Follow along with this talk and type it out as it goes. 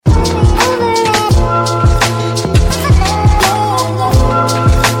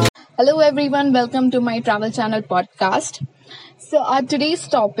everyone, welcome to my travel channel podcast. So our today's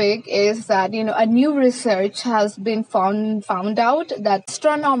topic is that a new research has been found out that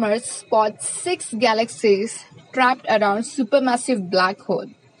astronomers spot six galaxies trapped around supermassive black hole.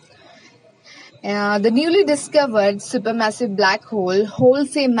 The newly discovered supermassive black hole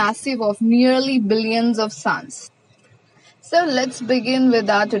holds a massive of nearly billions of suns. So let's begin with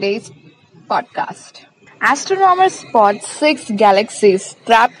our today's podcast. Astronomers spot six galaxies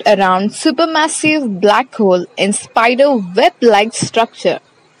trapped around supermassive black hole in spider web-like structure.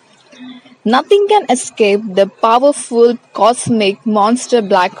 Nothing can escape the powerful cosmic monster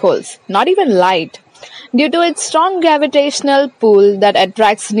black holes, not even light, due to its strong gravitational pull that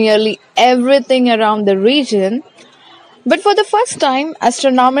attracts nearly everything around the region. But for the first time,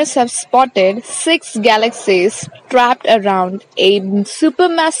 astronomers have spotted six galaxies trapped around a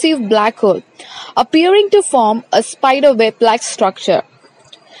supermassive black hole, appearing to form a spider web-like structure.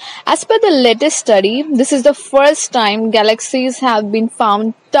 As per the latest study, this is the first time galaxies have been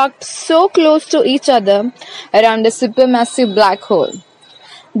found tucked so close to each other around a supermassive black hole.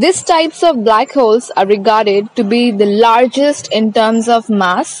 These types of black holes are regarded to be the largest in terms of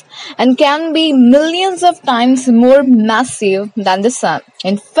mass and can be millions of times more massive than the Sun.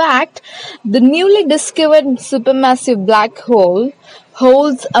 In fact, the newly discovered supermassive black hole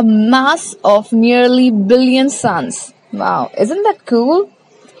holds a mass of nearly billion suns. Wow, isn't that cool?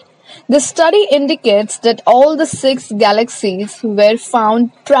 The study indicates that all the six galaxies were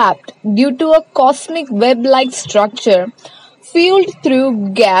found trapped due to a cosmic web-like structure fueled through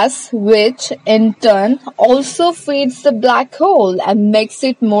gas, which in turn also feeds the black hole and makes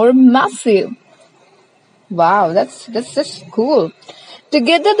it more massive. Wow, that's just cool.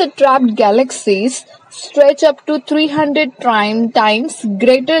 Together, the trapped galaxies stretch up to 300 times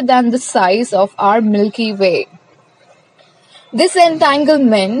greater than the size of our Milky Way. This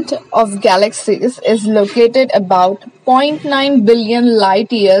entanglement of galaxies is located about 0.9 billion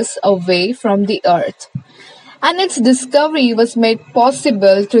light years away from the Earth. And its discovery was made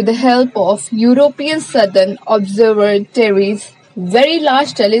possible through the help of European Southern Observatory's Very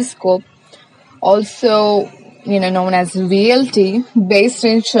Large Telescope, also known as VLT, based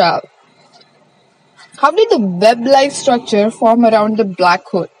in Shell. How did the web-like structure form around the black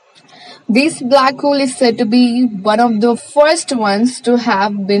hole? This black hole is said to be one of the first ones to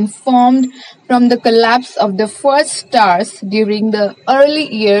have been formed from the collapse of the first stars during the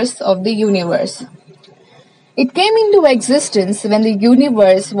early years of the universe. It came into existence when the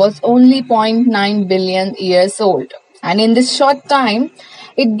universe was only zero point 0.9 billion years old, and in this short time,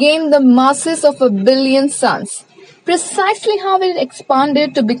 it gained the masses of a billion suns. Precisely how it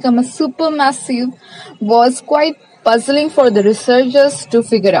expanded to become a supermassive was quite puzzling for the researchers to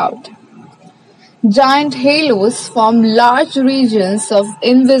figure out. Giant halos form large regions of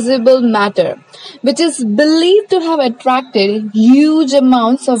invisible matter, which is believed to have attracted huge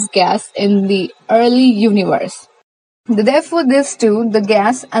amounts of gas in the early universe. Therefore, these two, the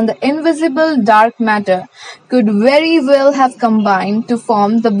gas and the invisible dark matter, could very well have combined to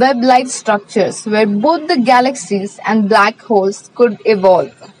form the web-like structures where both the galaxies and black holes could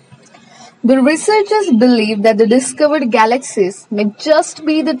evolve. The researchers believe that the discovered galaxies may just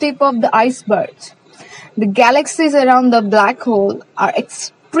be the tip of the iceberg. The galaxies around the black hole are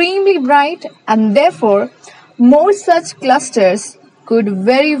extremely bright, and therefore more such clusters could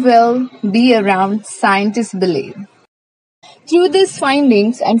very well be around, scientists believe. Through these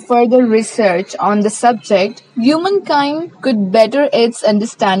findings and further research on the subject, humankind could better its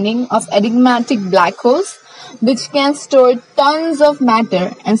understanding of enigmatic black holes, which can store tons of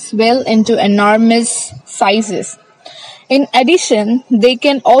matter and swell into enormous sizes. In addition, they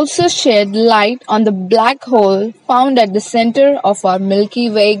can also shed light on the black hole found at the center of our Milky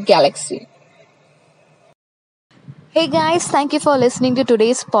Way galaxy. Hey guys, thank you for listening to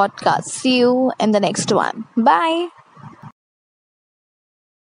today's podcast. See you in the next one. Bye.